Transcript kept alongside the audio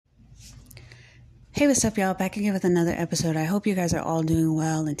Hey, what's up, y'all? Back again with another episode. I hope you guys are all doing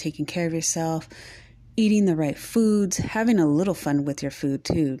well and taking care of yourself, eating the right foods, having a little fun with your food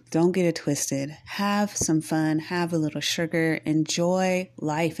too. Don't get it twisted. Have some fun, have a little sugar, enjoy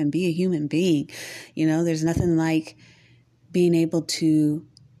life and be a human being. There's nothing like being able to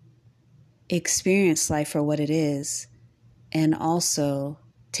experience life for what it is and also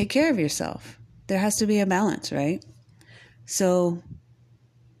take care of yourself. There has to be a balance, right? So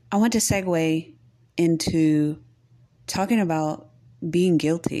I want to segue into talking about being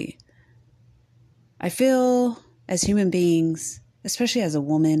guilty. I feel as human beings, especially as a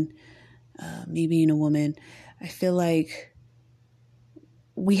woman, me being a woman, I feel like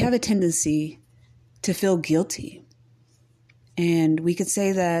we have a tendency to feel guilty. And we could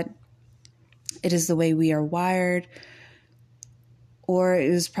say that it is the way we are wired, or it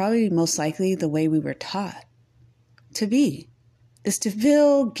is probably most likely the way we were taught to be, is to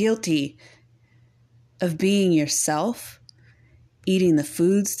feel guilty of being yourself, eating the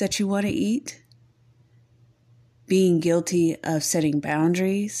foods that you want to eat, being guilty of setting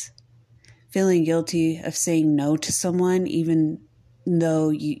boundaries, feeling guilty of saying no to someone even though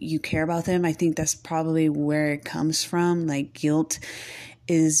you care about them. I think that's probably where it comes from. Like, guilt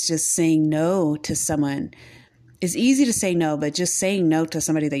is just saying no to someone. It's easy to say no, but just saying no to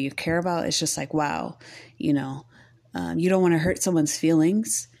somebody that you care about, it's just like, wow, you don't want to hurt someone's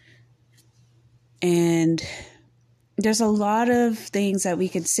feelings. And there's a lot of things that we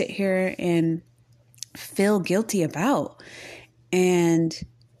could sit here and feel guilty about. And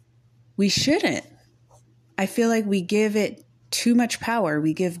we shouldn't. I feel like we give it too much power.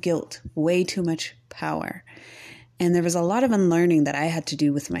 We give guilt way too much power. And there was a lot of unlearning that I had to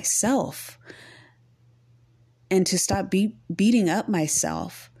do with myself. And to stop beating up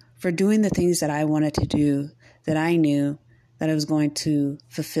myself for doing the things that I wanted to do, that I knew that it was going to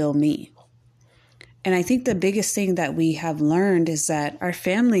fulfill me. And I think the biggest thing that we have learned is that our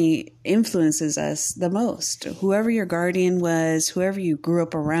family influences us the most. Whoever your guardian was, whoever you grew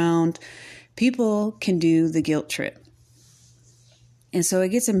up around, people can do the guilt trip. And so it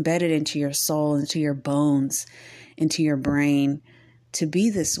gets embedded into your soul, into your bones, into your brain to be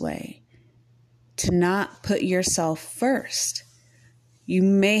this way, to not put yourself first. You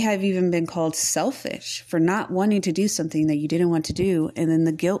may have even been called selfish for not wanting to do something that you didn't want to do. And then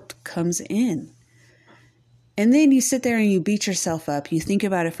the guilt comes in. And then you sit there and you beat yourself up. You think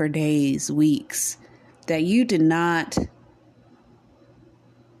about it for days, weeks, that you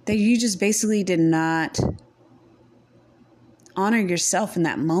just basically did not honor yourself in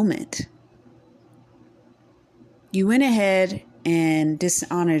that moment. You went ahead and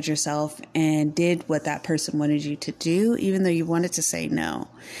dishonored yourself and did what that person wanted you to do, even though you wanted to say no.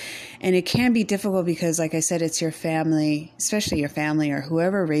 And it can be difficult because, like I said, it's your family, especially your family or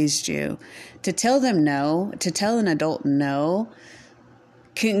whoever raised you. To tell them no, to tell an adult no,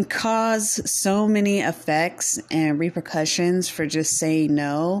 can cause so many effects and repercussions for just saying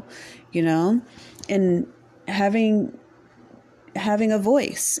no, and having a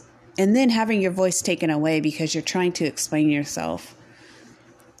voice. And then having your voice taken away because you're trying to explain yourself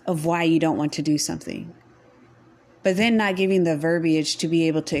of why you don't want to do something. But then not giving the verbiage to be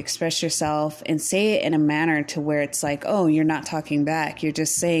able to express yourself and say it in a manner to where it's like, oh, you're not talking back. You're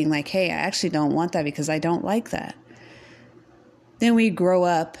just saying like, hey, I actually don't want that because I don't like that. Then we grow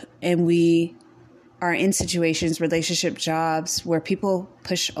up and we are in situations, relationship, jobs, where people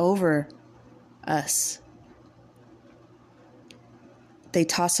push over us. They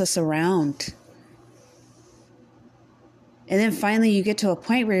toss us around. And then finally you get to a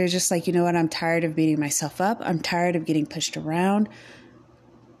point where you're just like, you know what? I'm tired of beating myself up. I'm tired of getting pushed around.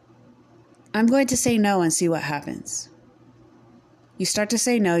 I'm going to say no and see what happens. You start to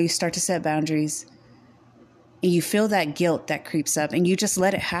say no. You start to set boundaries. And you feel that guilt that creeps up. And you just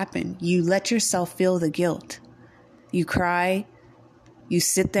let it happen. You let yourself feel the guilt. You cry. You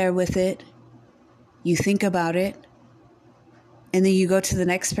sit there with it. You think about it. And then you go to the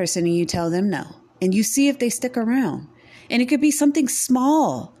next person and you tell them no. And you see if they stick around. And it could be something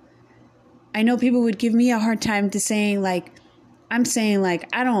small. I know people would give me a hard time to saying I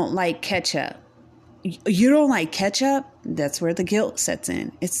don't like ketchup. You don't like ketchup? That's where the guilt sets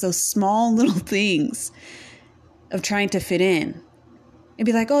in. It's those small little things of trying to fit in. And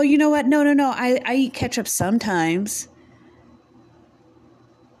be like, oh, you know what? No. I eat ketchup sometimes.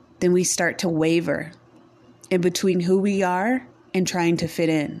 Then we start to waver in between who we are and trying to fit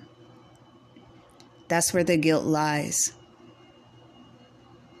in. That's where the guilt lies.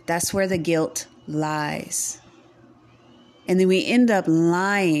 That's where the guilt lies. And then we end up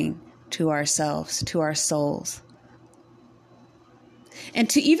lying to ourselves, to our souls. And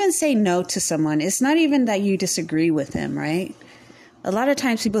to even say no to someone, it's not even that you disagree with them, right? A lot of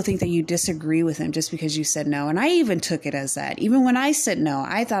times people think that you disagree with them just because you said no. And I even took it as that. Even when I said no,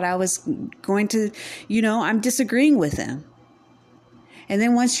 I thought I was going to, I'm disagreeing with them. And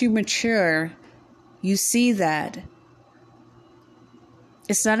then once you mature, you see that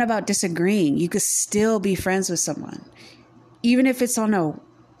it's not about disagreeing. You could still be friends with someone, even if it's on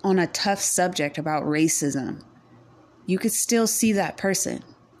a tough subject about racism. You could still see that person.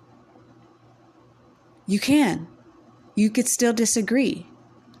 You can. You could still disagree.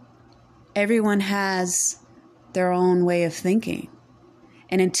 Everyone has their own way of thinking.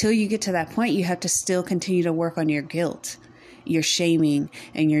 And until you get to that point, you have to still continue to work on your guilt, your shaming,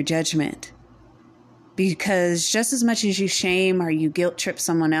 and your judgment. Because just as much as you shame or you guilt trip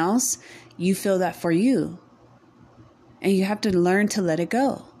someone else, you feel that for you. And you have to learn to let it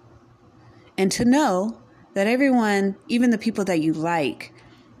go. And to know that everyone, even the people that you like,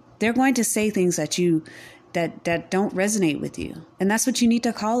 they're going to say things that don't resonate with you. And that's what you need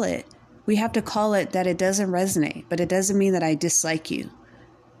to call it. We have to call it that it doesn't resonate, but it doesn't mean that I dislike you.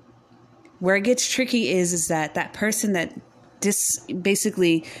 Where it gets tricky is that person that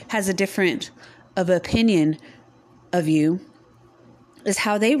basically has a different of opinion of you is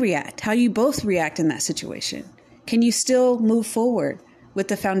how they react, how you both react in that situation. Can you still move forward with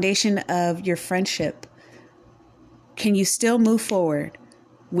the foundation of your friendship? Can you still move forward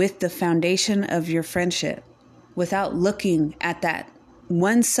with the foundation of your friendship without looking at that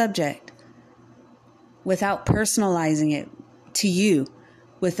one subject, without personalizing it to you,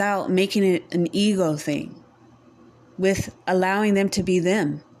 without making it an ego thing, with allowing them to be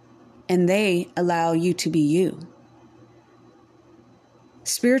them and they allow you to be you?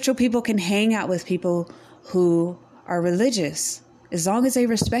 Spiritual people can hang out with people who are religious as long as they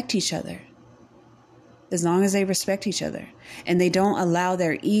respect each other. As long as they respect each other and they don't allow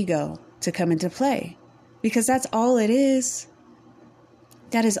their ego to come into play, because that's all it is.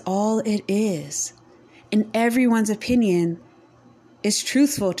 That is all it is. And everyone's opinion is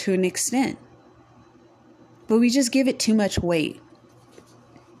truthful to an extent, but we just give it too much weight.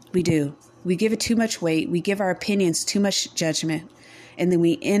 We do. We give it too much weight. We give our opinions too much judgment, and then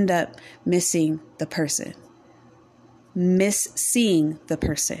we end up missing the person, misseeing the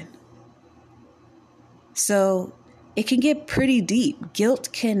person. So it can get pretty deep. Guilt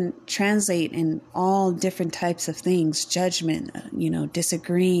can translate in all different types of things. Judgment,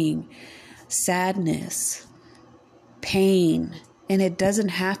 disagreeing, sadness, pain. And it doesn't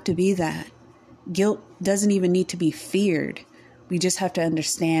have to be that. Guilt doesn't even need to be feared. We just have to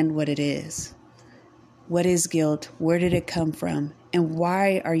understand what it is. What is guilt? Where did it come from? And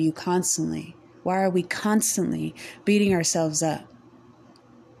why are we constantly beating ourselves up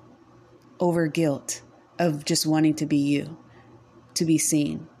over guilt of just wanting to be you, to be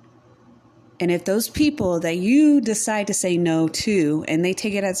seen? And if those people that you decide to say no to and they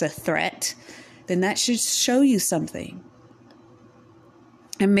take it as a threat, then that should show you something.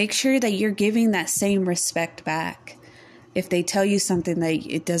 And make sure that you're giving that same respect back. If they tell you something that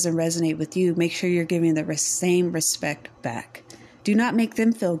it doesn't resonate with you, make sure you're giving the same respect back. Do not make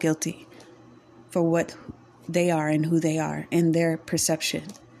them feel guilty for what they are and who they are and their perception.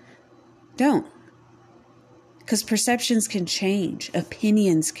 Don't. Because perceptions can change.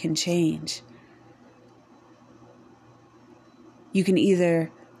 Opinions can change. You can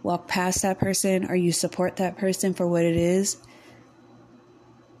either walk past that person or you support that person for what it is,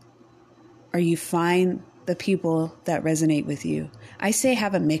 or you find the people that resonate with you. I say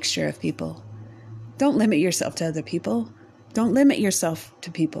have a mixture of people. Don't limit yourself to other people. Don't limit yourself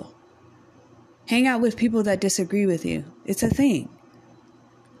to people. Hang out with people that disagree with you. It's a thing.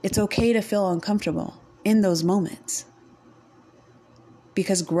 It's okay to feel uncomfortable in those moments,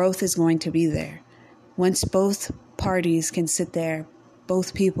 because growth is going to be there. Once both parties can sit there,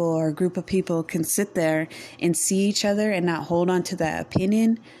 both people or a group of people can sit there and see each other and not hold on to that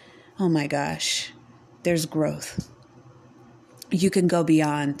opinion, oh my gosh, there's growth. You can go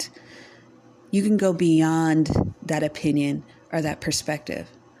beyond that opinion or that perspective.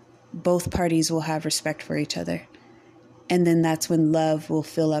 Both parties will have respect for each other. And then that's when love will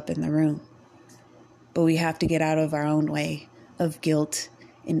fill up in the room. But we have to get out of our own way of guilt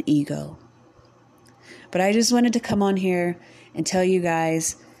and ego. But I just wanted to come on here and tell you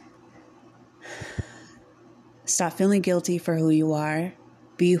guys, stop feeling guilty for who you are.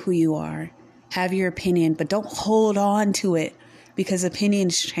 Be who you are. Have your opinion, but don't hold on to it, because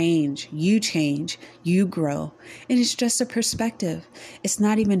opinions change. You grow. And it's just a perspective. It's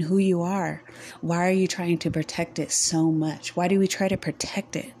not even who you are. Why are you trying to protect it so much? Why do we try to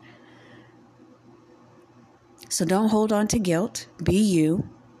protect it? So don't hold on to guilt. Be you.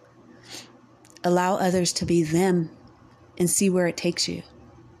 Allow others to be them and see where it takes you.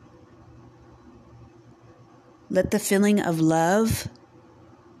 Let the feeling of love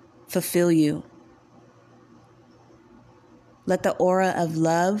fulfill you. Let the aura of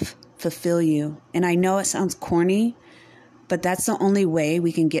love fulfill you. And I know it sounds corny, but that's the only way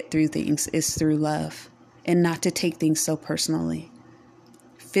we can get through things is through love and not to take things so personally.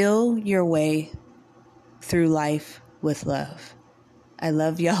 Feel your way through life with love. I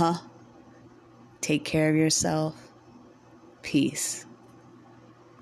love y'all. Take care of yourself. Peace.